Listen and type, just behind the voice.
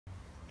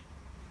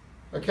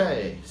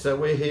Okay, so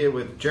we're here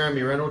with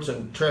Jeremy Reynolds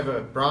and Trevor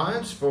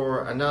Bryant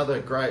for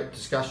another great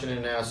discussion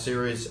in our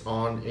series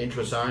on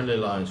interest-only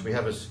loans. We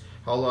have a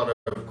whole lot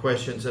of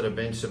questions that have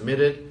been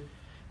submitted,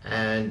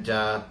 and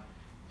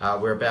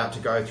we're about to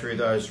go through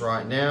those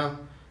right now.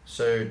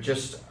 So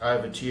just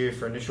over to you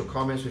for initial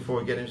comments before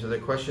we get into the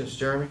questions,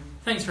 Jeremy.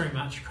 Thanks very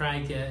much,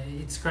 Craig.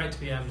 It's great to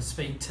be able to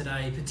speak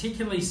today,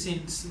 particularly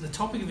since the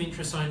topic of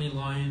interest-only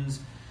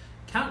loans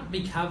can't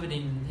be covered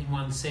in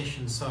one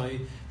session. So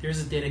there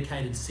is a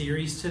dedicated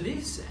series to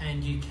this,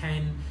 and you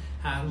can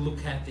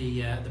look at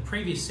the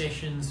previous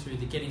sessions through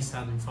the Getting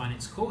Started in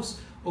Finance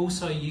course.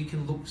 Also, you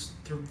can look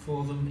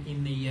for them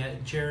in the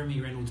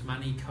Jeremy Reynolds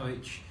Money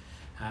Coach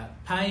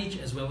page,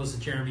 as well as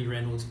the Jeremy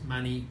Reynolds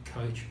Money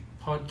Coach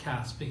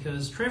podcast,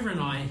 because Trevor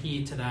and I are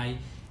here today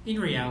in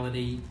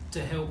reality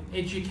to help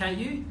educate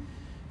you,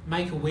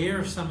 make aware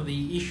of some of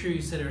the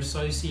issues that are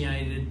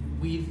associated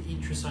with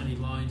interest-only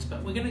loans,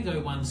 but we're going to go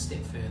one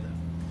step further.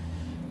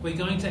 We're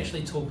going to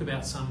actually talk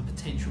about some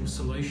potential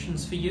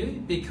solutions for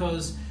you,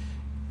 because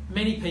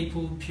many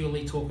people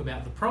purely talk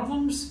about the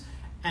problems,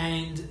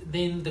 and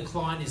then the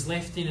client is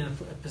left in a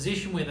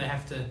position where they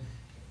have to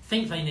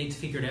think they need to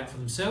figure it out for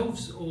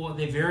themselves, or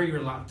they're very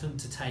reluctant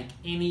to take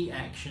any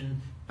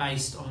action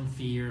based on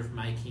fear of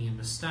making a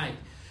mistake.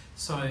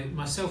 So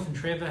myself and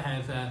Trevor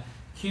have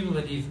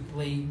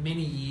cumulatively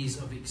many years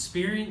of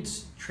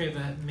experience,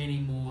 Trevor many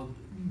more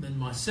than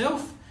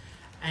myself,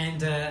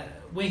 and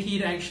we're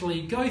here to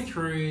actually go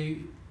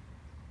through,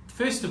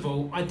 first of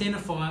all,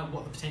 identify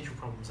what the potential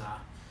problems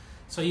are.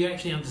 So you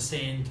actually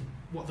understand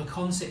what the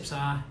concepts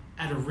are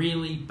at a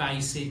really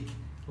basic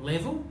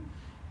level,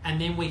 and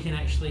then we can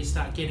actually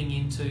start getting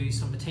into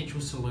some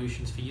potential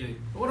solutions for you.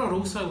 But what I'd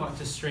also like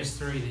to stress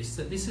through this,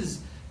 that this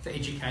is for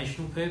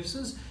educational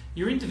purposes.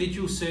 Your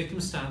individual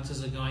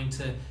circumstances are going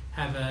to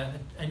have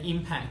an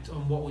impact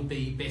on what would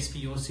be best for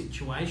your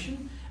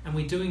situation, and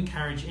we do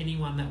encourage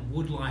anyone that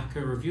would like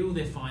a review of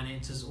their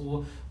finances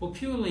or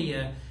purely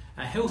a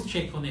health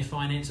check on their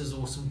finances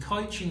or some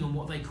coaching on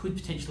what they could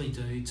potentially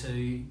do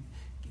to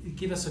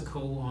give us a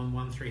call on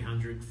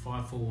 1300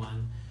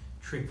 541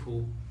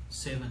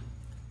 777.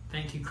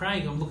 Thank you,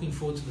 Craig. I'm looking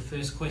forward to the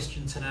first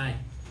question today.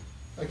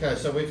 Okay,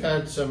 so we've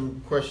had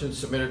some questions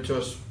submitted to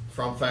us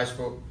from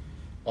Facebook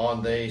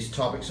on these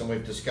topics, and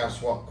we've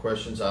discussed what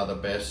questions are the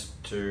best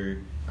to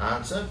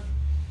answer,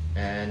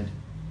 and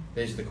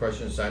these are the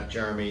questions that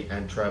Jeremy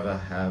and Trevor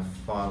have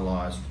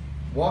finalised.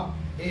 What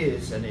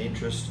is an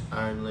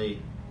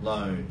interest-only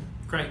loan?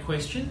 Great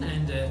question,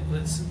 and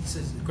it's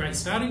a great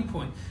starting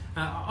point.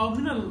 I'm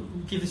going to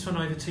give this one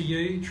over to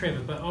you,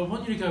 Trevor, but I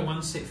want you to go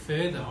one step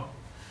further.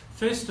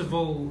 First of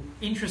all,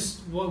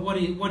 interest. What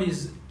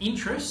is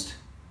interest?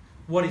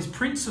 What is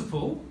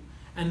principal?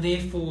 And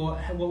therefore,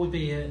 what would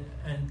be an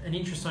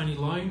interest-only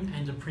loan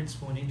and a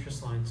principal and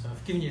interest loan? So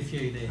I've given you a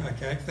few there.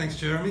 Okay, thanks,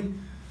 Jeremy.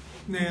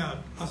 Now,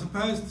 I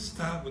suppose to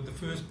start with the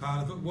first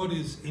part of it, what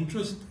is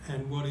interest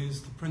and what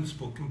is the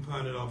principal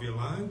component of your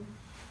loan?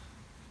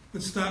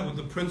 Let's start with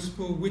the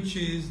principal, which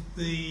is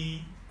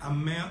the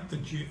amount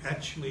that you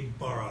actually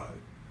borrow.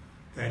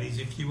 That is,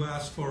 if you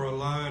ask for a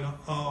loan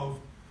of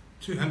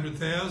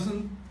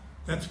 $200,000,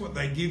 that's what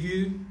they give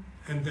you,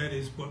 and that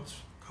is what's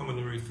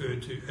commonly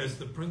referred to as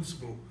the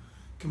principal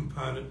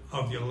component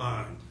of your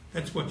loan.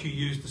 That's what you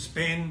use to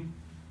spend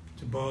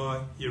to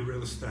buy your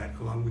real estate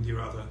along with your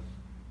other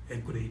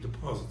equity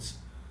deposits.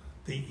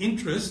 The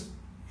interest,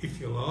 if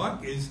you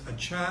like, is a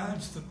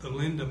charge that the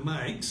lender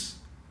makes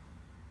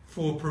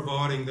for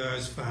providing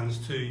those funds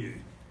to you.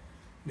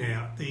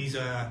 Now, these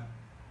are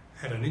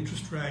at an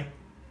interest rate,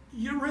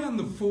 you're around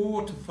the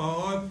 4 to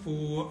 5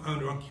 for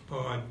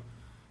owner-occupied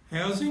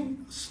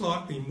housing,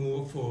 slightly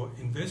more for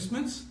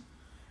investments,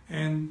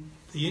 and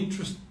the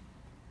interest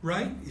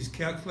rate is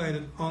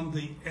calculated on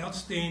the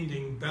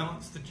outstanding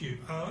balance that you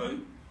owe,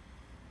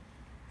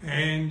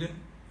 and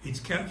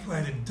it's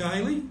calculated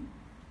daily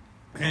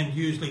and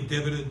usually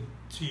debited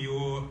to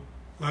your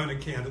loan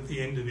account at the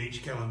end of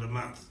each calendar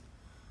month.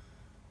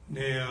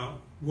 Now,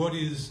 what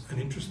is an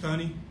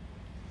interest-only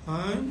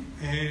loan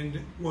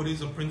and what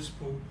is a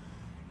principal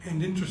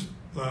and interest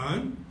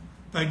loan?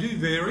 They do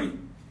vary.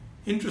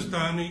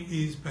 Interest-only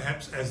is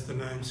perhaps, as the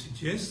name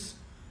suggests,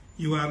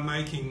 you are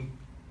making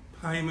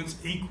payments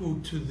equal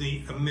to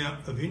the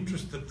amount of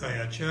interest that they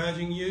are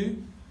charging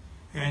you,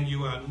 and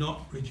you are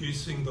not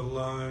reducing the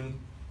loan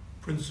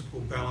principal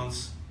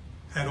balance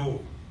at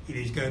all. It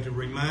is going to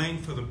remain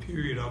for the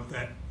period of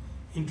that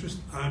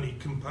interest-only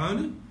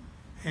component,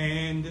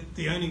 and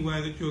the only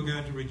way that you're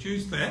going to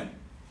reduce that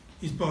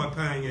is by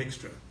paying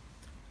extra.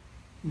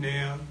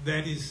 Now,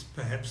 that is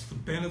perhaps the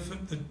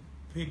benefit that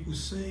people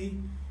see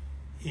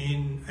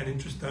in an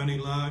interest-only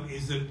loan,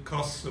 is that it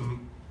costs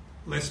them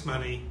less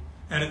money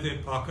out of their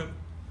pocket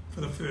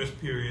for the first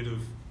period of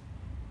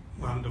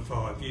 1 to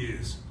 5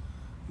 years.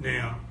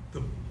 Now,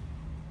 the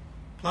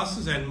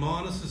pluses and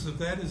minuses of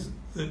that is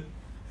that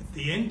at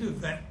the end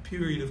of that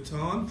period of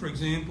time, for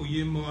example,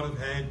 you might have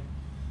had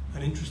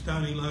an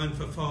interest-only loan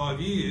for 5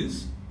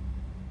 years.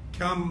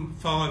 Come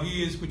 5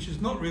 years, which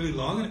is not really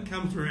long and it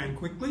comes around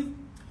quickly,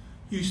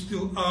 you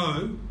still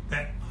owe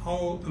that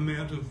whole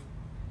amount of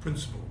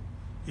principal.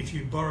 If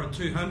you borrow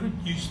 200,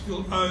 you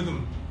still owe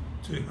them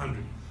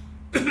 200.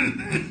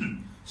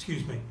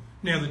 Excuse me.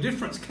 Now the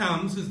difference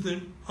comes is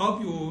that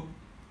of your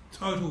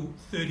total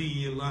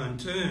 30-year loan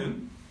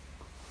term,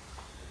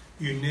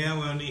 you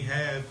now only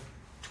have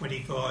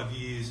 25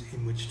 years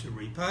in which to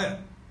repay it,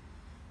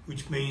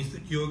 which means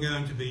that you're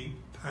going to be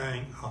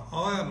paying a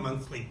higher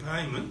monthly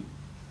payment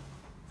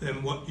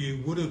than what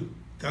you would have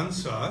done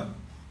so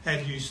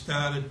had you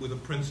started with a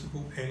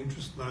principal and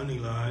interest only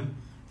loan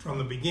from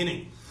the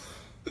beginning.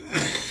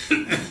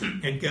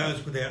 It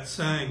goes without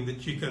saying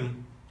that you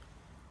can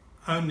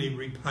only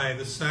repay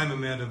the same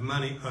amount of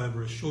money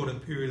over a shorter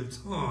period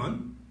of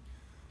time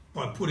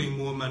by putting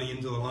more money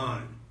into the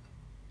loan.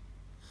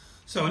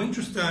 So an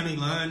interest-only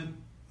loan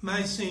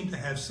may seem to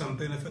have some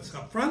benefits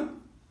up front,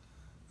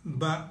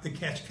 but the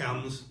catch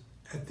comes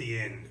at the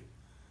end.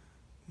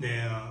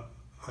 Now,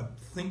 I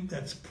think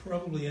that's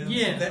probably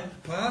answered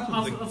that part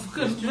of the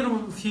question. I've got a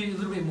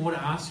little bit more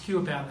to ask you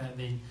about that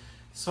then.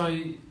 So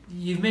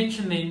you've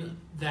mentioned then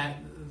that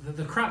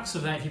the crux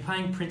of that, if you're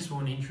paying principal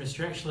and interest,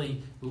 you're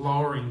actually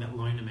lowering that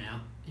loan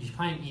amount. If you're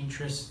paying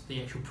interest,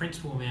 the actual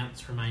principal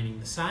amount's remaining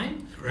the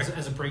same,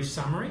 as a brief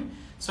summary.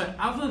 So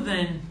other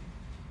than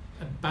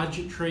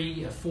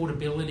budgetary,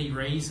 affordability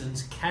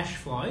reasons, cash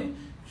flow,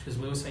 because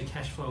we always say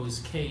cash flow is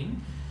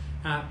king,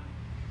 are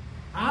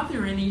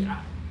there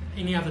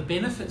any other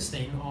benefits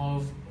then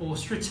or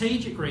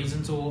strategic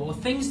reasons or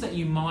things that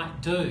you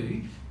might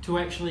do to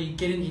actually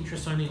get an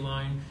interest-only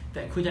loan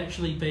that could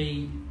actually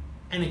be,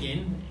 and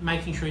again,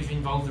 making sure you've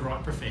involved the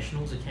right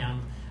professionals,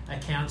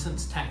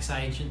 accountants, tax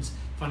agents,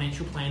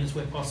 financial planners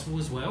where possible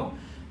as well,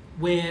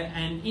 where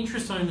an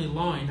interest-only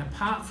loan,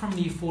 apart from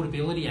the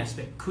affordability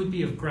aspect, could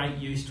be of great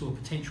use to a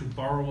potential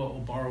borrower or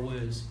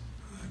borrowers?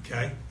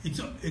 Okay, it's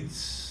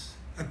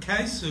a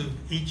case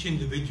of each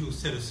individual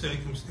set of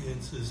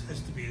circumstances has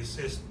to be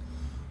assessed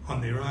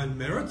on their own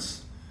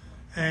merits,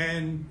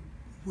 and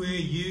where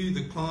you,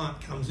 the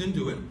client, comes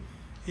into it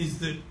is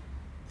that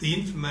the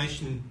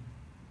information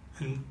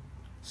and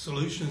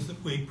solutions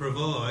that we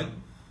provide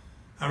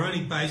are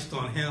only based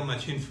on how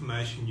much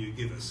information you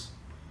give us.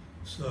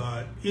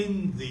 So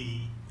in the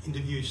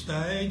interview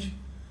stage,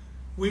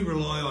 we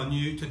rely on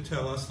you to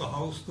tell us the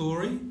whole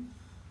story,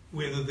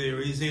 whether there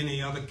is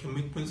any other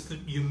commitments that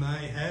you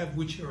may have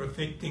which are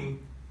affecting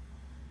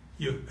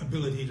your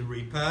ability to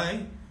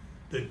repay,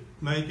 that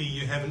maybe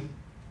you haven't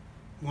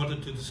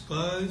wanted to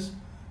disclose,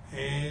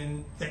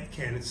 and that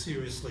can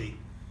seriously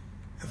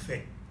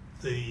affect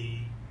the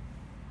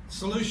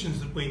solutions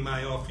that we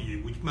may offer you,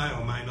 which may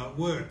or may not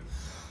work.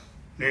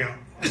 Now,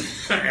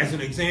 as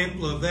an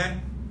example of that,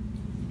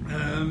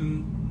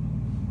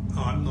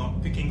 I'm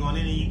not picking on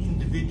any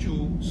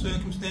individual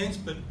circumstance,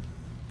 but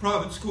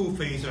private school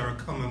fees are a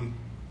common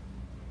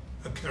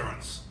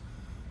occurrence,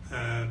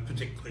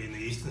 particularly in the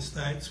eastern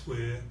states,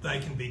 where they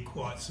can be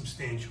quite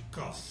substantial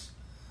costs.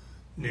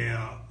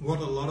 Now, what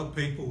a lot of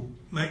people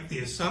make the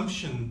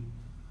assumption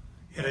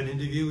at an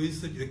interview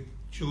is that the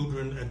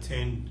children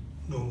attend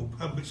normal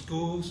public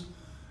schools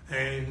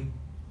and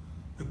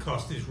the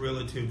cost is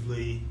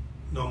relatively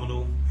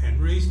nominal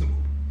and reasonable.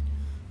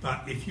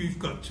 But if you've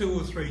got 2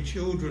 or 3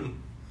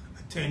 children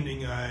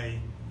attending a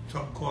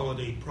top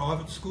quality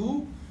private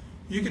school,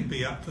 you could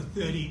be up for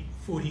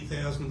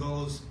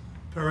 $30,000-$40,000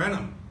 per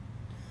annum.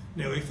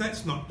 Now, if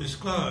that's not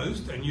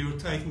disclosed and you're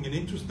taking an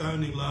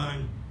interest-only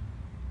loan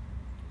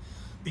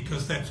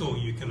because that's all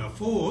you can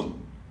afford,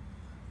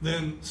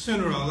 then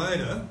sooner or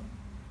later,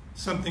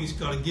 something's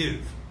got to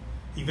give.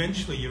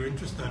 Eventually, your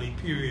interest-only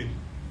period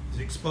is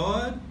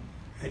expired,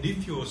 and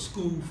if your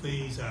school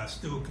fees are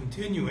still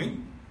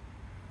continuing,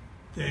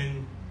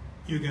 then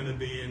you're going to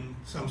be in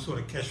some sort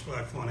of cash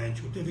flow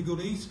financial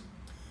difficulties,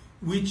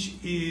 which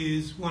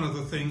is one of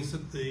the things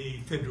that the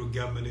federal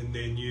government in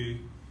their new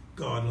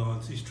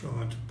guidelines is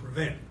trying to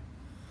prevent.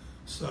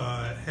 So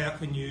how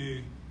can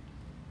you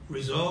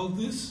resolve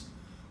this?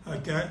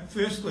 Okay,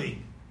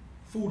 firstly,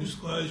 full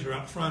disclosure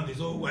up front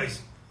is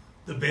always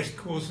the best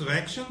course of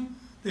action.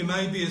 There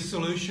may be a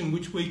solution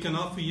which we can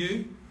offer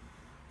you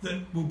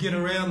that will get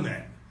around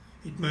that.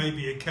 It may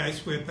be a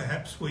case where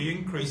perhaps we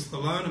increase the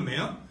loan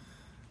amount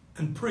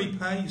and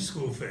prepay your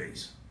school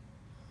fees.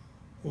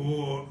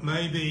 Or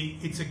maybe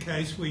it's a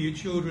case where your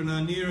children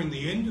are nearing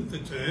the end of the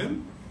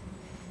term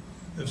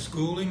of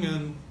schooling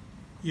and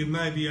you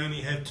maybe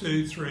only have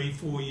 2, 3,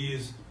 4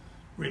 years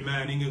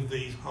remaining of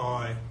these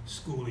high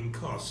schooling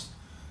costs.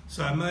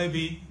 So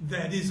maybe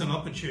that is an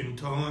opportune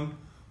time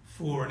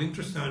for an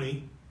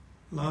interest-only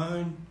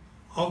loan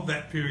of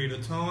that period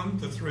of time,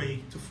 the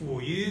 3 to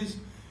 4 years,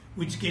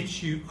 which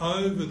gets you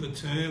over the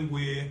term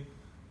where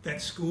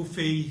that school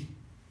fee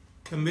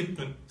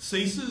commitment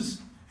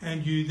ceases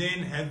and you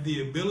then have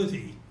the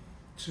ability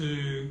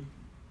to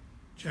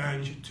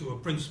change it to a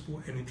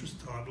principal and interest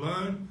type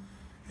loan.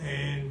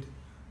 And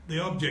the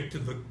object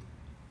of the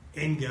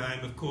end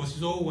game, of course,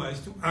 is always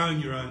to own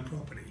your own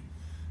property.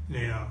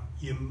 Now,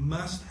 you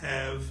must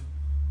have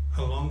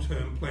a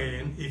long-term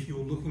plan if you're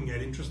looking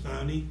at interest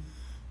only,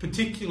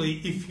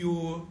 particularly if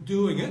you're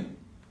doing it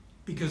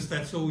because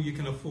that's all you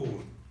can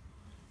afford.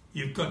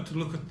 You've got to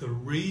look at the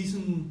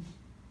reason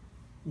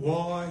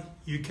why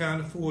you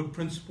can't afford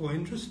principal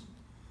interest,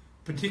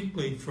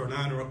 particularly for an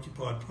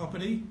owner-occupied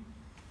property,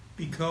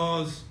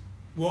 because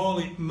while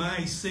it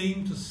may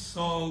seem to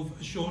solve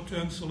a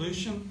short-term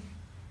solution,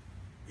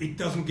 it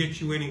doesn't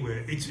get you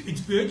anywhere. It's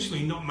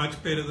virtually not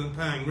much better than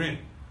paying rent,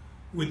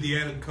 with the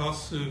added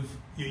costs of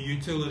your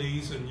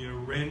utilities and your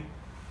rent,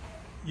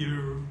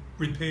 your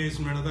repairs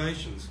and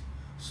renovations.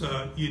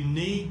 So you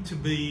need to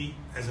be,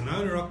 as an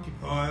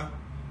owner-occupier,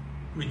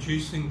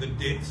 reducing the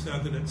debt so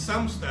that at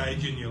some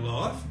stage in your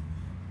life,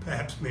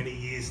 perhaps many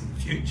years in the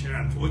future,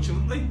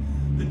 unfortunately,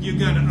 that you're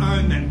going to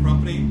own that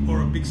property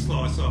or a big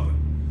slice of it.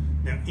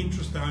 Now,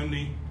 interest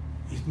only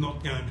is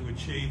not going to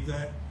achieve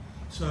that.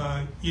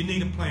 So you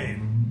need a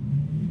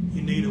plan.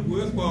 You need a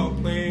worthwhile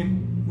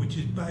plan which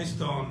is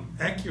based on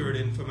accurate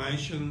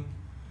information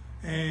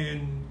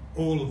and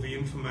all of the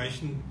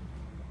information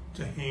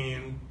to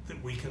hand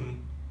that we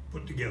can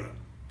put together.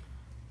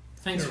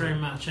 Thanks very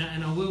much,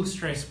 and I will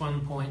stress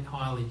one point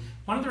highly.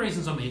 One of the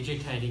reasons I'm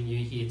educating you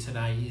here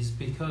today is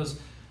because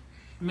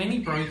many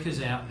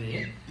brokers out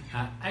there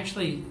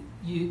actually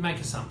you make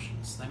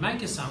assumptions. They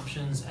make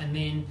assumptions and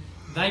then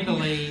they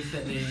believe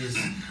that there's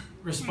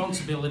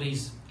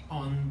responsibilities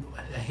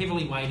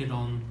heavily weighted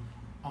on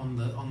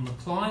the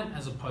client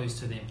as opposed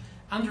to them.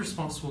 Under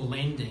responsible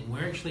lending,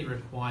 we're actually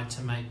required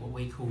to make what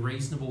we call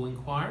reasonable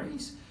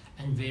inquiries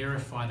and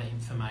verify the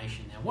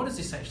information. Now, what does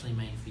this actually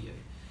mean for you?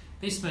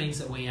 This means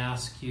that we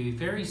ask you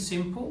very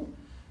simple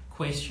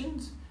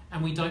questions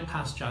and we don't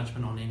pass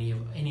judgment on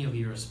any of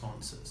your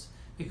responses.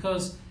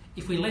 Because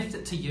if we left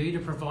it to you to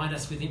provide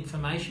us with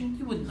information,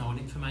 you wouldn't know what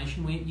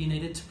information you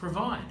needed to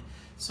provide.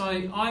 So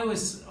I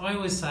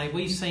always say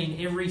we've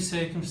seen every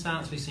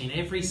circumstance, we've seen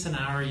every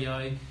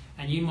scenario,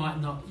 and you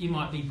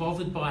might be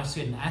bothered by a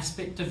certain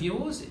aspect of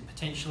yours.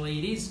 Potentially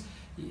it is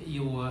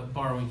your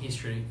borrowing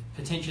history,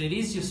 potentially it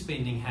is your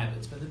spending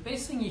habits, but the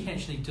best thing you can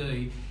actually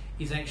do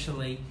is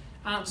actually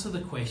answer the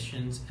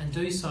questions and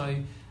do so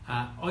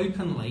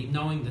openly,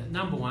 knowing that,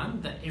 number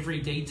one, that every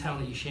detail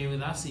that you share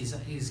with us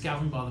is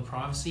governed by the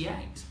Privacy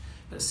Act.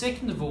 But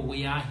second of all,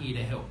 we are here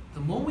to help. The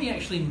more we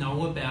actually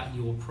know about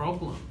your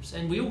problems,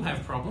 and we all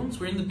have problems,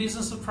 we're in the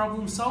business of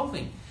problem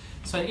solving.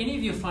 So any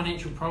of your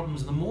financial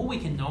problems, the more we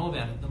can know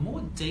about it, the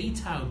more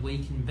detailed we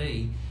can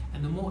be,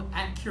 and the more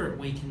accurate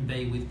we can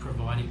be with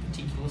providing a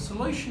particular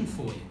solution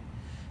for you.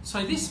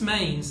 So this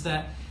means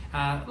that,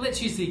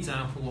 let's use the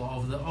example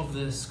of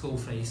the school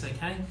fees,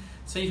 okay?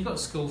 So you've got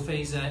school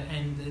fees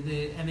and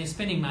they're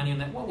spending money on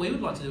that. What we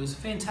would like to do is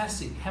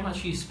fantastic. How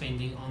much are you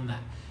spending on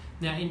that?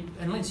 Now,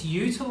 and let's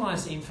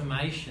utilise the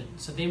information.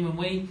 So then when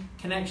we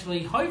can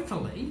actually,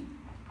 hopefully,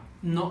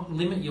 not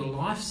limit your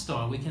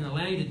lifestyle, we can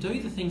allow you to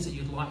do the things that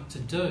you'd like to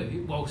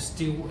do while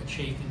still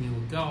achieving your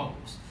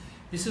goals.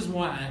 This is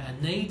why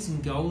a needs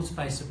and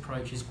goals-based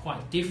approach is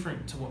quite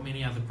different to what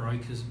many other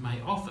brokers may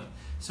offer.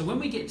 So when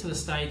we get to the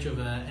stage of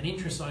an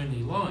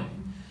interest-only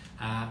loan,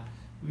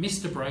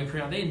 Mr. Broker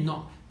out there,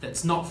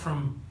 that's not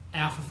from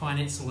Alpha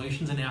Finance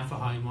Solutions and Alpha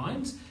Home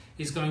Loans,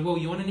 is going, well,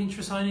 you want an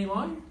interest-only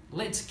loan?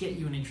 Let's get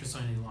you an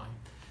interest-only loan.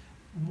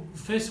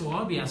 First of all,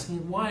 I'll be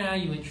asking, why are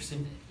you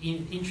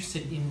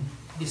interested in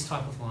this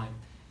type of loan?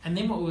 And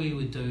then what we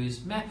would do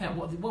is map out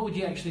what would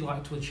you actually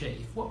like to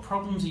achieve? What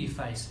problems are you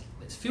facing?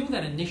 Let's fill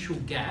that initial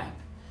gap,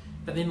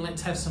 but then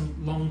let's have some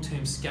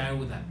long-term scale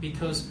with that,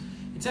 because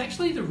it's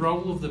actually the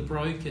role of the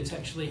broker to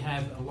actually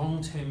have a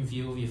long-term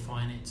view of your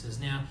finances.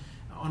 Now,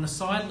 on a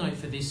side note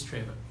for this,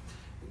 Trevor,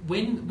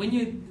 when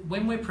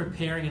we're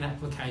preparing an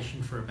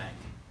application for a bank,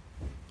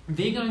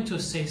 they're going to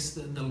assess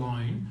the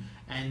loan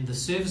and the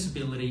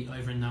serviceability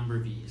over a number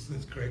of years.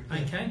 That's correct.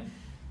 Okay.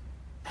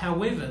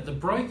 However, the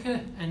broker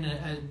and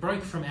a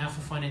broker from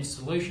Alpha Finance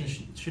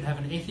Solutions should have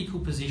an ethical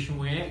position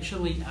where you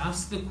actually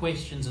ask the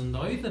questions, and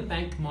though the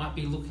bank might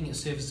be looking at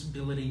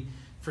serviceability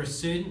for a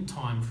certain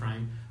time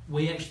frame,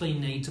 we actually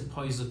need to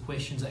pose the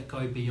questions that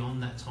go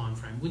beyond that time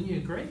frame. Wouldn't you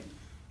agree?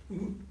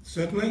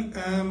 Certainly.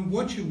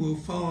 What you will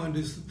find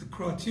is that the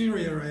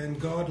criteria and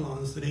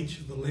guidelines that each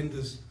of the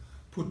lenders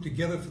put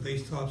together for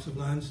these types of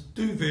loans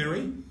do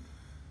vary,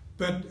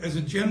 but as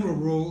a general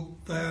rule,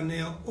 they are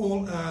now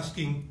all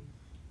asking,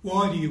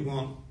 why do you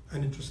want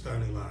an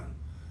interest-only loan?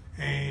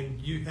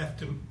 And you have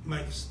to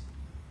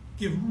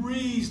give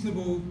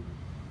reasonable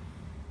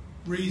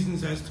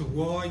reasons as to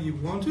why you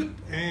want it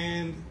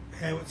and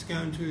how it's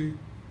going to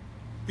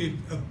be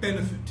a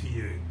benefit to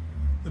you.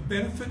 The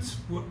benefits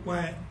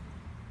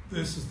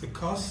versus the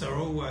costs are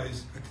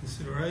always a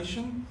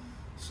consideration.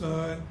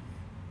 So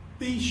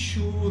be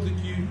sure that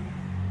you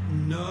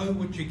know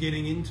what you're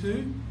getting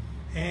into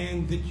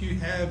and that you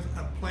have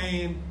a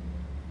plan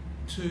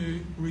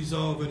to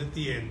resolve it at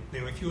the end.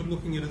 Now, if you're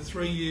looking at a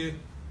 3-year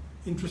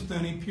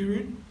interest-only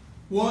period,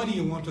 why do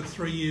you want a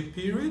 3-year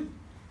period?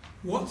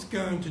 What's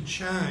going to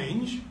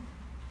change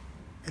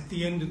at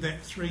the end of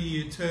that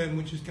 3-year term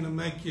which is going to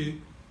make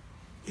you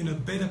in a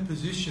better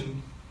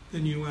position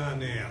than you are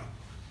now?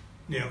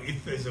 Now,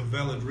 if there's a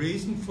valid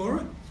reason for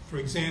it, for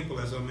example,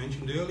 as I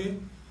mentioned earlier,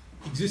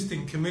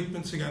 existing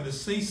commitments are going to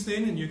cease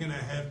then and you're going to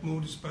have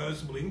more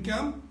disposable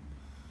income,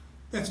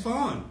 that's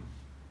fine.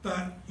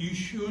 But you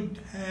should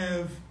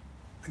have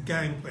a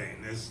game plan,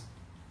 as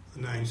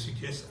the name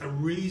suggests, a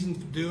reason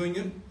for doing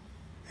it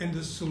and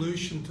a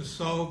solution to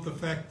solve the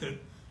fact that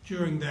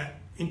during that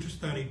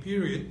interest-only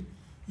period,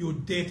 your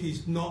debt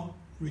is not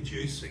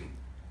reducing.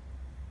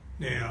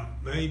 Now,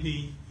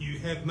 maybe you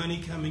have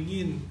money coming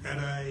in at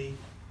a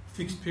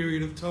fixed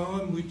period of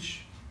time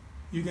which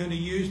you're going to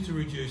use to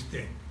reduce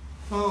debt.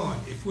 Fine.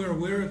 If we're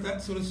aware of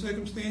that sort of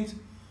circumstance,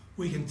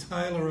 we can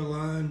tailor a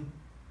loan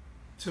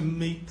to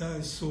meet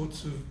those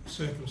sorts of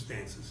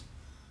circumstances.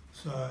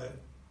 So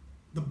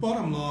the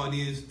bottom line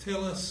is,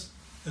 tell us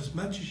as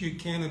much as you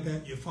can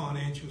about your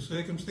financial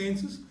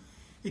circumstances.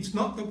 It's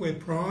not that we're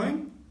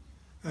prying,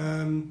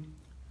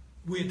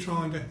 we're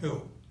trying to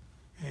help.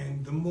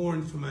 And the more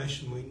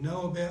information we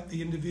know about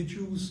the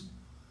individuals,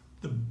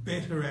 the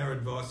better our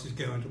advice is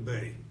going to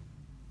be.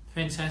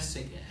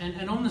 Fantastic.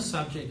 And on the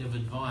subject of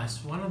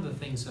advice, one of the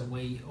things that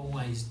we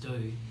always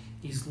do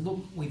is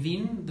look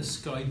within the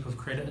scope of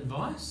credit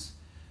advice,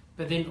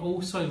 but then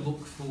also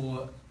look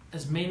for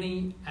as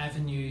many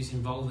avenues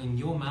involving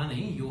your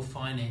money, your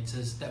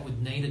finances, that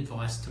would need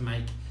advice to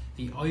make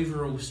the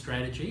overall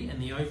strategy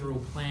and the overall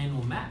plan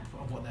or map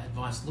of what that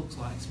advice looks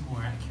like is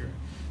more accurate.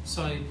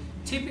 So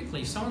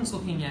typically, if someone's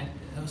looking at,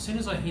 as soon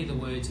as I hear the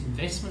words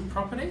investment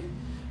property,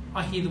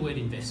 I hear the word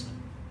investment,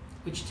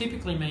 which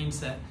typically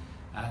means that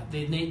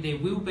there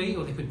will be,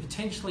 or there could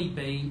potentially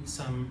be,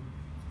 some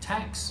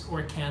tax or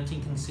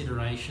accounting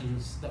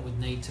considerations that would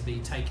need to be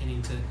taken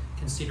into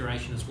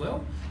consideration as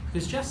well.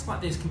 Because just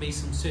like there can be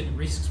some certain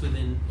risks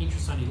within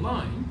interest-only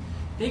loan,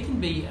 there can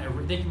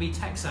be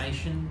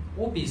taxation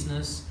or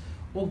business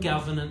or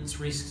governance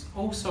risks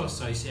also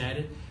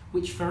associated,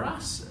 which for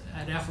us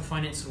at Alpha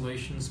Finance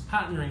Solutions,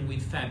 partnering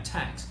with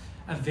FabTax,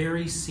 are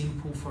very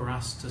simple for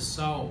us to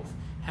solve.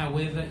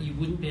 However, you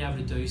wouldn't be able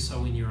to do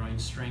so in your own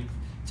strength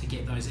to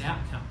get those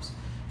outcomes.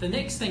 The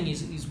next thing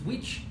is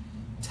which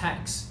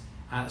tax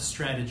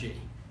strategy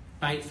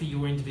for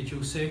your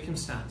individual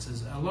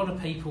circumstances. A lot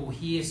of people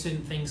hear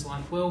certain things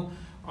like, well,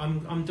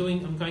 I'm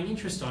going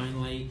interest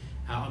only.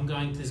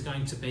 There's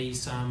going to be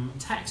some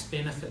tax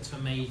benefits for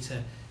me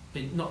to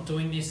be not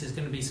doing this. There's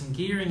going to be some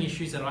gearing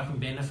issues that I can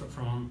benefit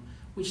from,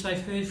 which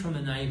they've heard from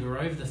the neighbour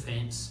over the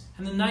fence,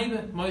 and the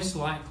neighbour most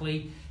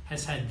likely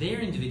has had their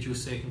individual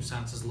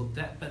circumstances looked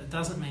at, but it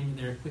doesn't mean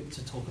that they're equipped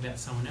to talk about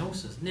someone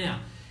else's.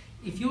 Now,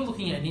 if you're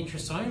looking at an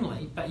interest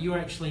only, but you're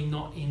actually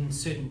not in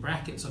certain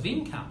brackets of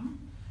income,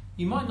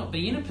 you might not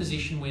be in a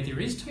position where there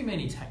is too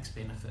many tax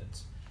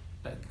benefits.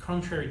 But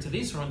contrary to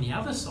this, or on the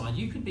other side,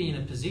 you could be in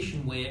a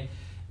position where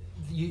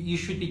you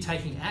should be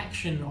taking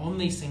action on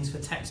these things for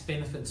tax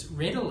benefits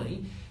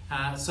readily,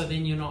 so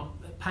then you're not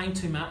paying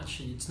too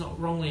much, it's not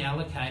wrongly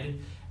allocated,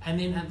 and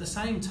then at the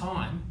same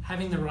time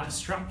having the right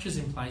structures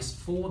in place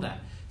for that.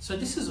 So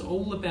this is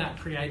all about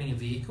creating a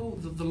vehicle,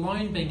 the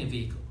loan being a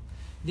vehicle.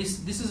 This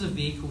is a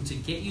vehicle to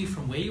get you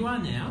from where you are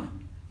now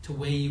to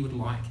where you would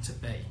like to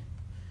be.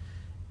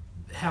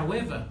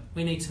 However,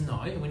 we need to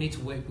know, and we need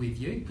to work with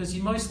you, because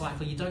you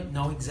don't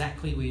know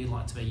exactly where you'd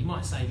like to be. You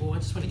might say, well, I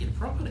just want to get a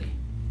property.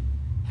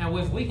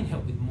 However, we can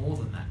help with more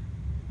than that.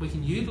 We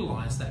can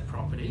utilise that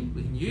property,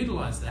 we can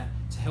utilise that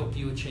to help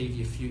you achieve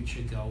your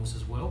future goals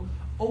as well,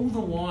 all the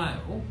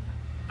while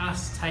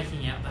us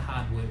taking out the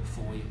hard work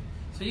for you.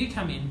 So you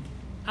come in,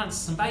 answer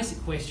some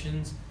basic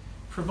questions,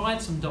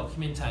 provide some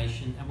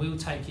documentation, and we will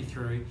take you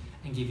through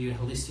and give you a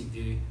holistic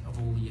view of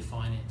all your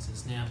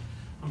finances. Now,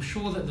 I'm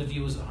sure that the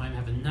viewers at home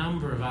have a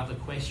number of other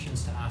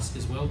questions to ask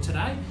as well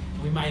today.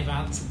 We may have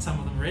answered some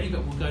of them already,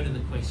 but we'll go to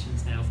the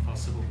questions now if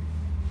possible.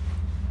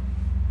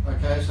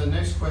 Okay, so the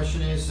next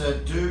question is,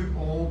 do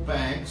all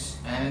banks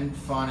and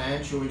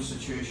financial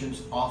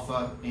institutions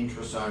offer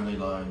interest-only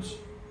loans?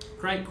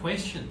 Great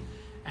question.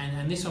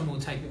 And this one will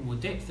take a bit more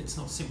depth. It's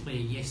not simply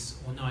a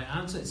yes or no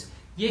answer. It's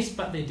yes,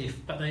 but they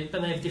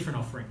have different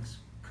offerings.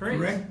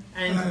 Correct?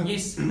 And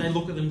yes, they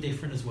look at them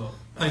different as well.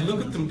 They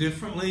look at them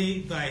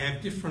differently. They have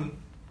different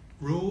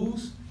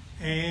rules.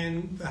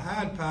 And the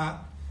hard part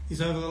is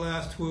over the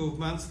last 12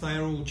 months, they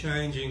are all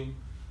changing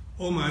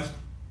almost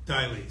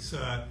daily.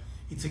 So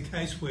it's a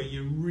case where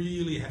you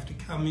really have to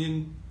come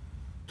in,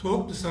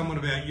 talk to someone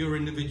about your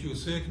individual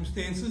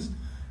circumstances.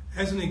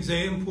 As an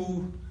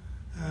example,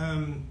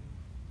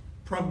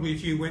 probably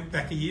if you went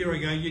back a year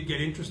ago, you'd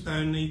get interest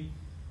only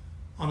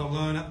on a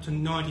loan up to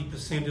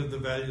 90% of the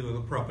value of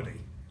the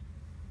property.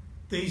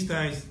 These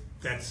days,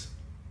 that's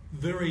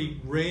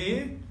very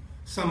rare.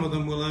 Some of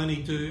them will only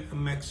do a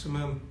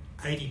maximum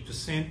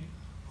 80%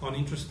 on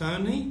interest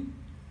only,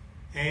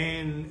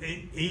 and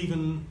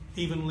even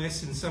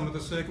less in some of the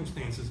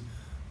circumstances.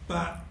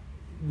 But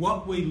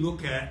what we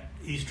look at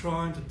is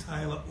trying to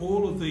tailor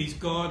all of these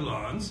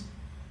guidelines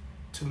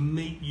to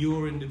meet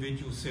your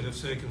individual set of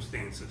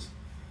circumstances.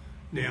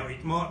 Now,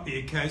 it might be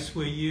a case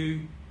where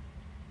you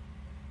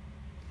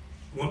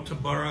want to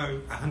borrow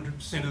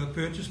 100% of the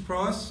purchase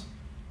price,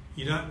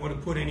 you don't want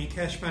to put any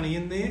cash money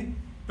in there,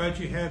 but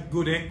you have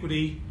good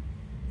equity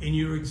in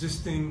your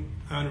existing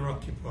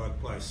owner-occupied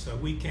place. So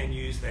we can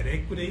use that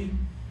equity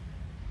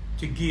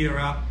to gear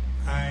up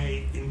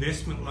a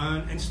investment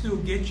loan and still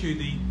get you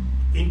the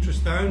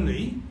interest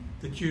only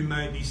that you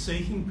may be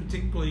seeking,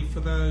 particularly for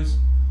those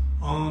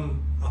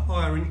on a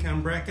higher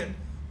income bracket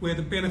where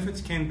the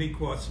benefits can be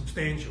quite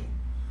substantial.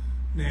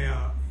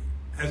 Now,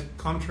 as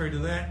contrary to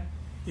that,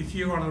 if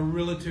you're on a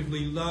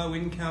relatively low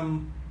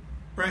income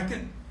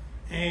bracket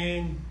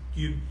and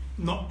you're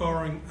not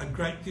borrowing a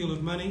great deal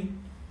of money,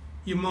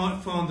 you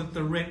might find that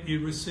the rent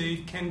you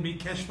receive can be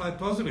cash flow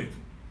positive,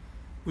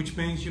 which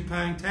means you're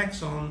paying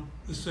tax on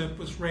the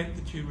surplus rent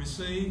that you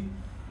receive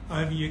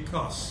over your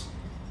costs.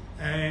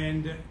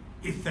 And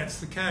if that's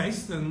the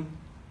case, then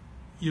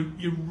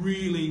you're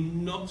really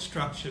not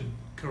structured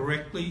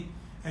correctly,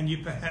 and you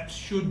perhaps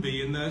should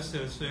be, in those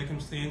sort of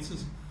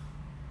circumstances,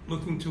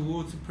 looking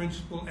towards the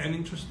principal and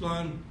interest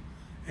loan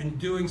and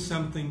doing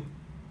something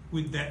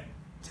with that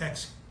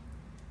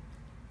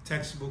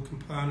taxable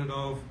component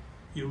of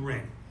your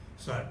rent.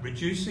 So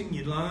reducing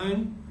your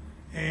loan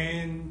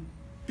and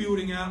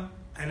building up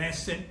an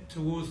asset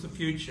towards the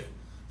future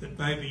that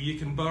maybe you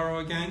can borrow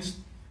against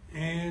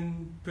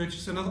and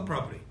purchase another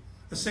property,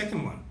 a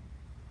second one.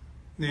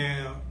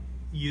 Now,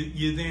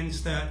 you then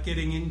start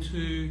getting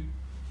into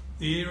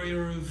the area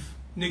of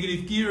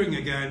negative gearing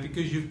again,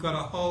 because you've got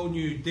a whole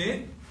new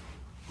debt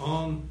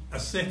on a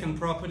second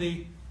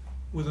property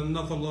with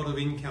another lot of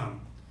income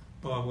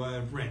by way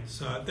of rent.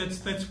 So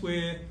that's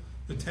where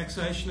the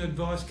taxation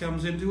advice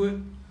comes into it.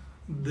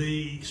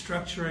 The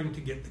structuring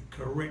to get the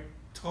correct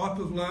type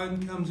of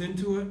loan comes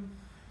into it,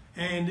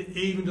 and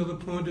even to the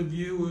point of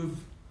view of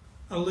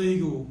a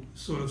legal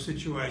sort of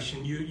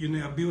situation. You're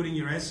now building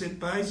your asset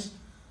base.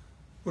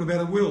 What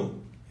about a will?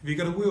 Have you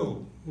got a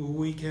will? Well,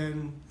 we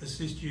can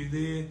assist you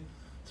there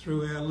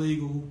through our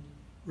legal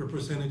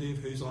representative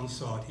who's on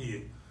site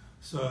here.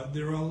 So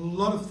there are a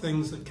lot of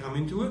things that come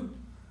into it,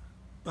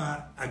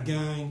 but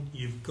again,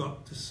 you've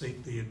got to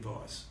seek the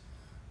advice.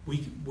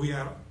 We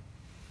are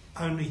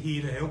only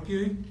here to help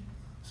you,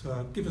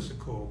 so give us a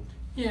call.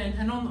 Yeah,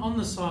 and on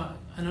the side,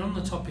 and on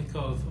the topic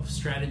of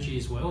strategy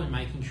as well, and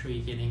making sure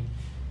you're getting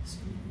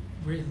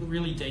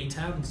really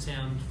detailed and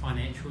sound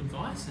financial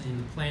advice, and in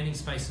the planning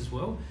space as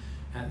well.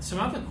 Some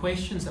other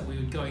questions that we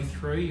would go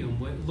through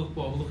and look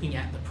while looking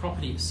at the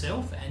property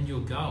itself and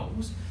your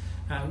goals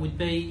would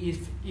be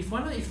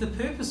if the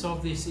purpose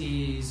of this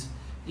is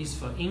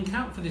for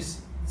income, for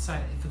this,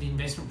 say, for the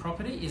investment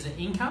property, is it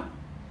income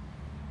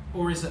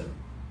or is it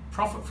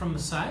profit from the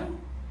sale?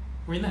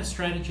 Or in that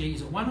strategy,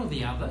 is it one or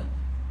the other,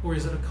 or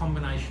is it a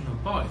combination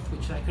of both,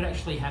 which they could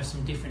actually have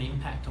some different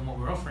impact on what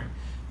we're offering?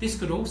 This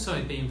could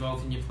also be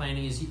involved in your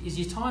planning is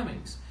your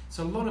timings.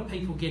 So a lot of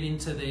people get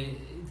into the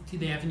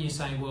avenue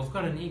saying, well, I've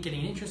got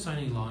getting an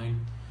interest-only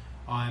loan,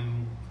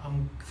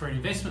 I'm for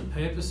investment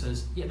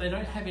purposes, yet they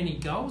don't have any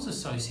goals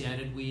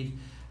associated with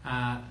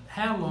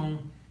how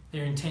long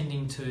they're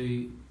intending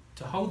to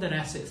hold that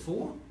asset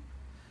for,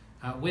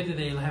 whether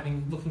they're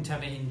looking to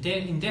have it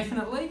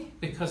indefinitely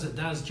because it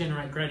does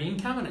generate great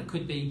income, and it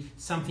could be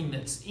something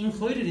that's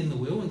included in the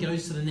will and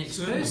goes to the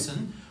next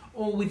person,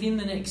 or within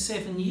the next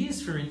 7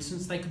 years, for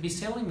instance, they could be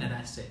selling that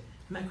asset,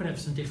 and that could have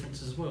some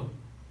differences as well.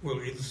 Well,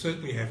 it'll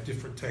certainly have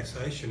different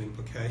taxation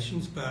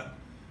implications, but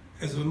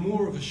as a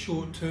more of a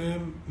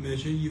short-term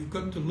measure, you've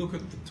got to look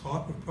at the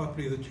type of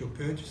property that you're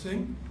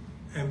purchasing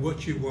and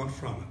what you want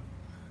from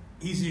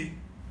it. Is it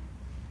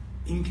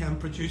income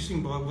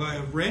producing by way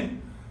of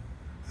rent,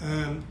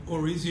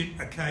 or is it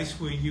a case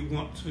where you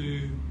want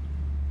to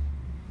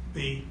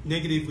be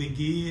negatively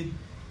geared?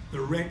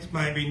 The rent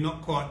may be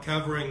not quite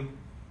covering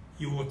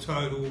your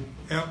total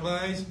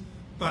outlays,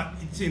 but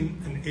it's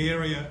in an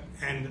area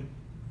and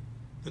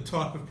the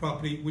type of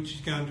property which is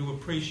going to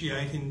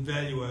appreciate in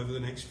value over the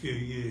next few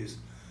years.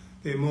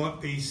 There might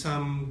be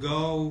some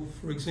goal,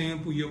 for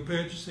example, you're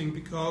purchasing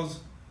because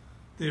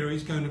there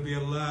is going to be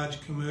a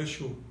large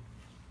commercial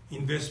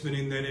investment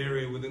in that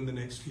area within the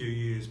next few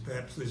years.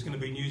 Perhaps there's going to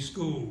be new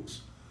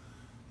schools,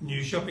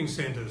 new shopping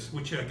centres,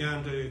 which are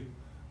going to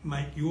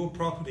make your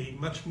property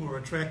much more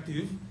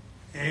attractive,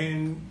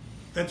 and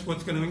that's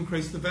what's going to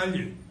increase the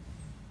value.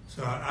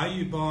 So are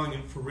you buying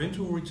it for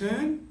rental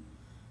return?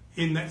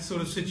 In that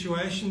sort of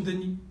situation,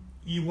 then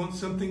you want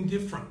something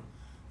different.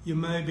 You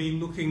may be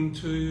looking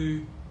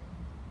to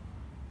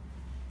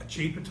a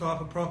cheaper type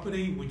of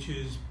property, which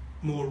is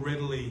more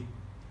readily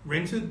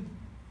rented.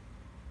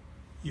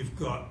 You've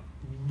got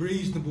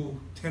reasonable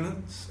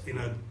tenants in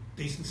a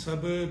decent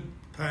suburb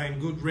paying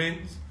good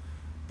rent,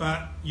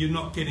 but you're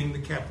not getting the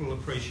capital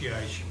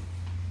appreciation.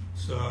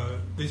 So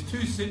there's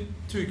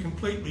two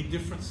completely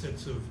different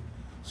sets of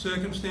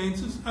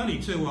circumstances, only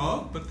two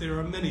of, but there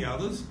are many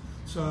others.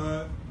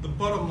 So the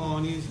bottom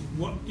line is,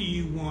 what do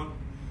you want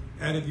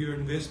out of your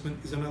investment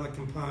is another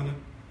component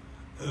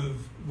of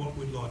what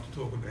we'd like to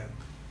talk about.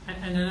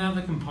 And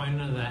another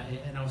component of that,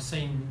 and I've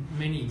seen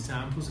many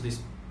examples of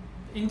this,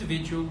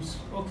 individuals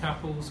or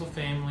couples or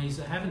families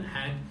that haven't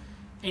had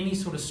any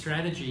sort of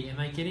strategy, and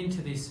they get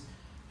into this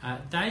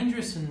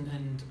dangerous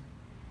and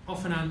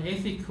often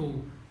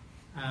unethical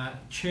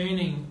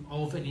churning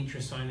of an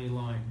interest-only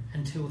loan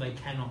until they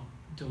cannot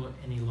do it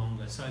any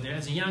longer. So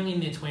as a young in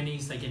their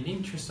 20s, they get an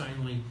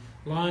interest-only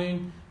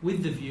loan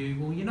with the view,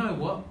 well, you know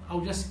what, I'll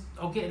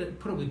get it,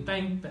 put it with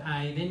Bank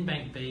A, then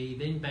Bank B,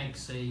 then Bank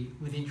C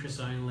with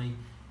interest-only,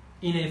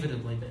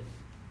 inevitably. But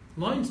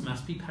loans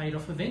must be paid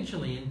off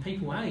eventually, and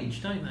people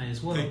age, don't they,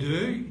 as well? They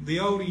do. The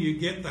older you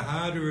get, the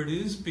harder it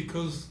is,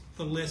 because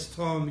the less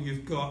time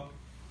you've got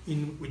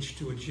in which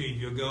to achieve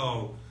your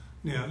goal.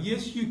 Now,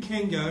 yes, you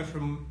can go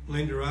from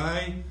lender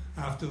A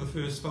after the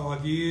first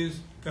 5 years,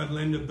 go to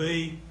lender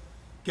B,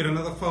 get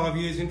another 5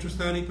 years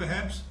interest only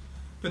perhaps,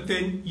 but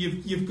then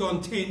you've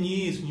gone 10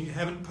 years and you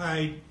haven't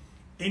paid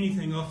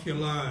anything off your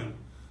loan.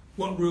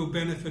 What real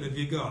benefit have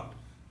you got?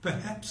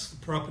 Perhaps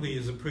the property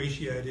is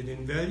appreciated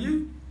in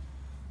value,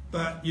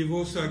 but you've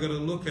also got to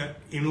look at,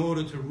 in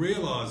order to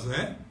realise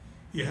that,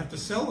 you have to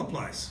sell the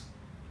place.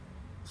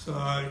 So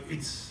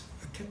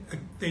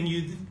then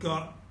you've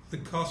got the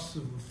costs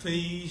of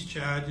fees,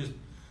 charges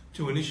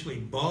to initially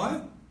buy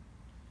it.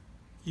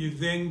 You've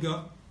then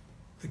got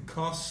the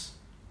costs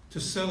to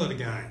sell it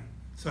again.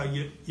 So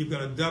you've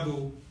got a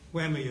double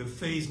whammy of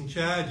fees and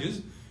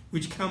charges,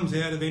 which comes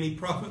out of any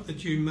profit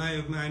that you may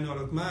or may not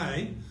have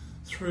made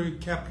through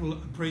capital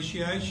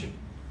appreciation.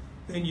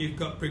 Then you've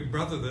got Big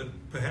Brother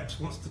that perhaps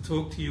wants to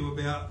talk to you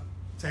about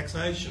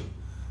taxation.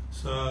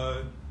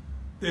 So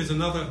there's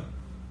another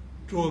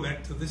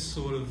drawback to this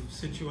sort of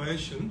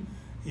situation,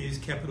 is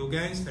capital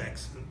gains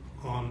tax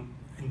on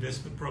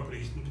investment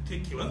properties in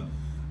particular.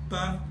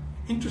 But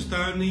interest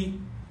only,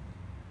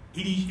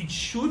 it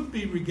should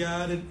be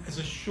regarded as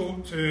a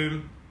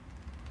short-term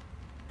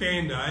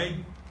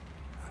band-aid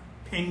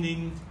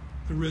pending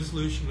the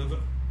resolution of an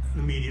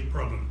immediate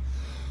problem.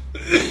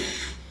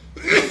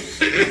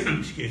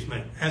 Excuse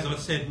me. As I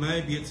said,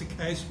 maybe it's a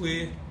case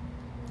where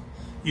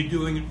you're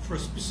doing it for a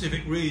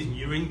specific reason.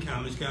 Your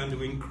income is going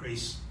to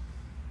increase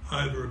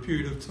over a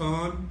period of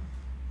time,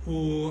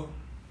 or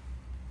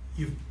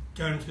you're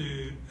going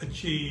to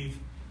achieve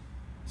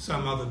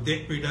some other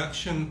debt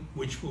reduction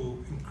which will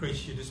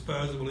increase your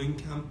disposable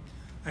income.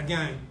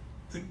 Again,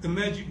 the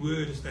magic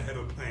word is to have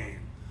a plan,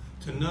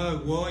 to know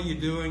why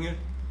you're doing it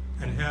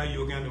and how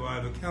you're going to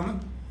overcome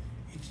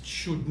it. It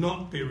should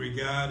not be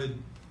regarded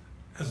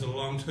as a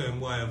long-term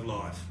way of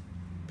life,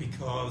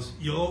 because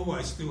you'll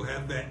always still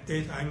have that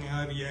debt hanging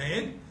over your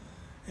head,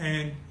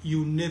 and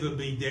you'll never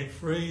be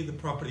debt-free. The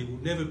property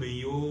will never be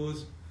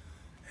yours,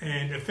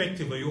 and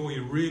effectively all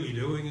you're really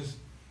doing is,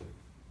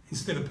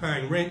 instead of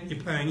paying rent,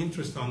 you're paying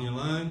interest on your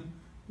loan,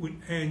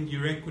 and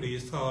your equity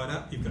is tied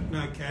up. You've got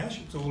no cash,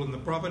 it's all in the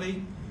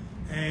property,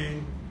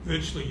 and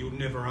virtually you'll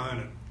never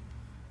own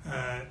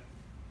it.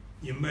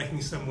 You're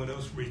making someone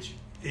else rich,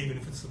 even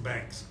if it's the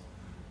banks.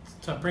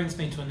 So it brings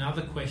me to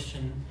another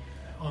question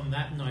on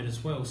that note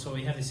as well. So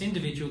we have this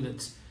individual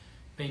that's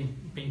been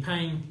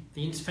paying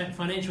the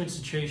financial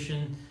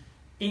institution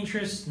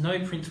interest,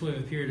 no principal over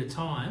a period of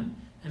time,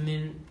 and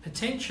then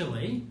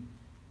potentially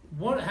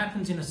what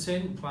happens in a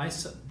certain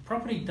place,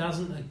 property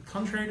doesn't,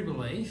 contrary to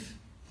belief,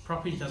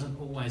 property doesn't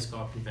always go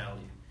up in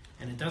value,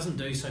 and it doesn't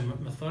do so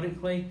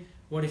methodically.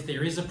 What if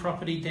there is a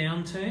property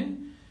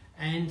downturn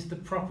and the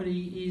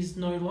property is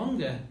no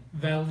longer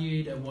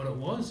valued at what it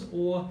was,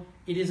 or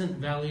it isn't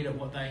valued at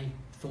what they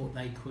thought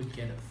they could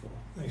get it for?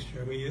 Thanks,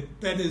 Jeremy.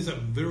 That is a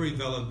very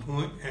valid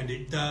point, and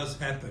it does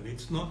happen.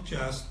 It's not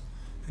just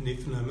an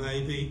if and a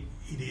maybe.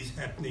 It is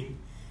happening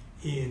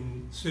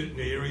in certain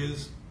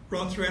areas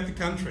right throughout the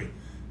country.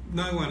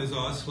 No one is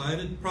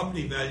isolated.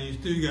 Property values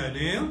do go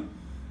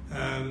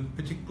down,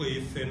 particularly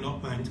if they're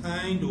not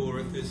maintained, or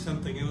if there's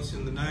something else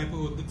in the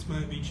neighbourhood that's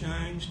maybe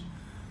changed.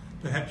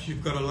 Perhaps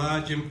you've got a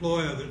large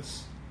employer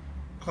that's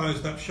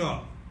closed up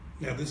shop.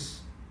 Now this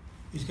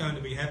is going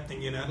to be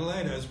happening in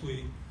Adelaide, as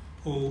we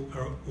all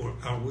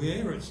are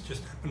aware. It's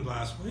just happened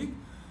last week.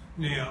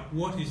 Now,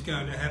 what is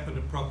going to happen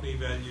to property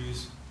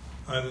values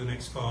over the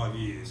next 5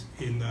 years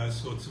in those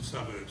sorts of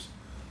suburbs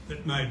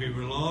that may be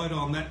relied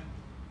on that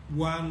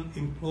one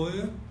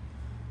employer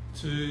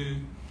to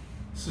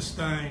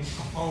sustain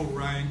a whole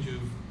range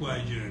of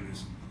wage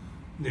earners?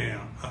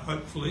 Now,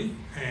 hopefully,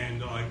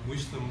 and I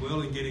wish them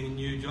well in getting a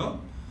new job,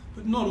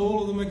 but not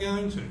all of them are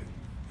going to.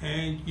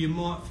 And you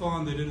might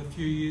find that in a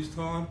few years'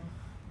 time,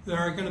 there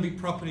are going to be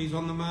properties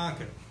on the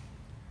market.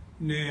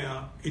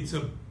 Now, it's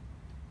a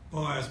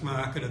buyer's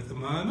market at the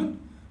moment,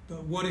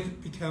 but what if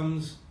it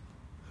becomes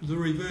the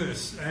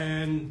reverse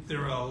and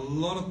there are a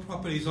lot of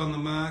properties on the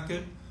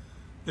market?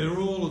 They're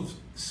all of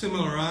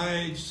similar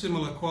age,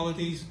 similar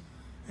qualities,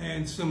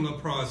 and similar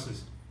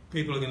prices.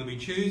 People are going to be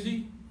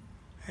choosy,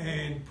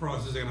 and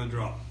prices are going to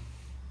drop.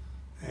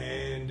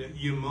 And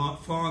you might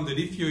find that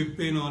if you've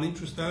been on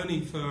interest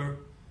only for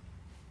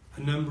a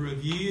number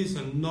of years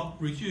and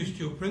not reduced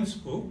your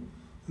principal,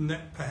 then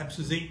that perhaps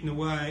has eaten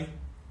away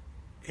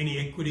any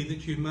equity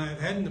that you may have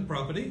had in the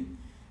property.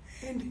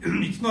 And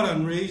it's not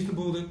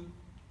unreasonable that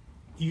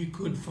you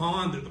could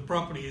find that the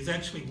property is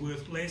actually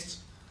worth less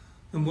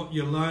than what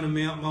your loan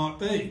amount might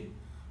be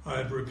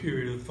over a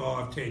period of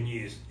 5-10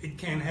 years. It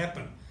can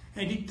happen,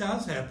 and it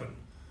does happen.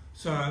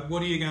 So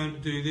what are you going to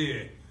do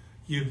there?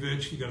 You've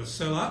virtually got to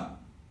sell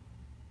up,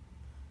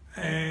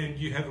 and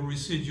you have a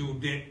residual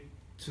debt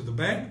to the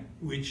bank,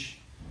 which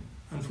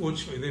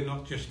unfortunately they're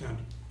not just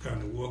going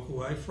to walk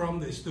away from,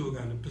 they're still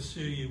going to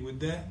pursue you with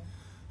that.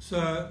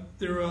 So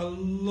there are a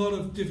lot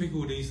of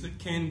difficulties that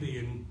can be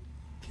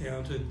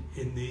encountered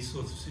in these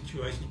sorts of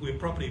situations where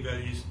property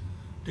values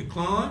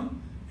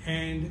decline,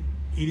 and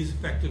it is a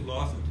fact of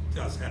life that it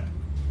does happen.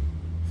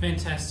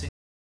 Fantastic.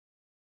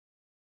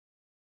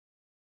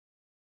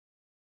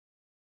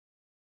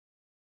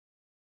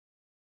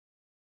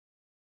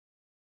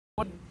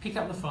 Pick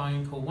up the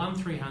phone, call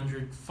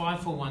 1300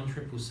 541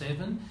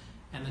 777,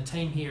 and the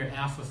team here at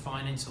Alpha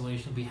Finance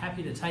Solutions will be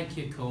happy to take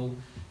your call,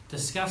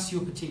 discuss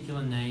your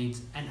particular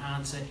needs, and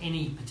answer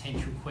any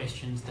potential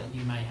questions that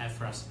you may have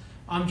for us.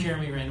 I'm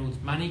Jeremy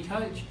Reynolds, Money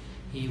Coach,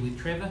 here with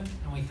Trevor,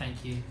 and we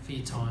thank you for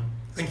your time.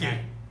 Thank you.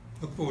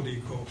 Look forward to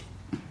your call.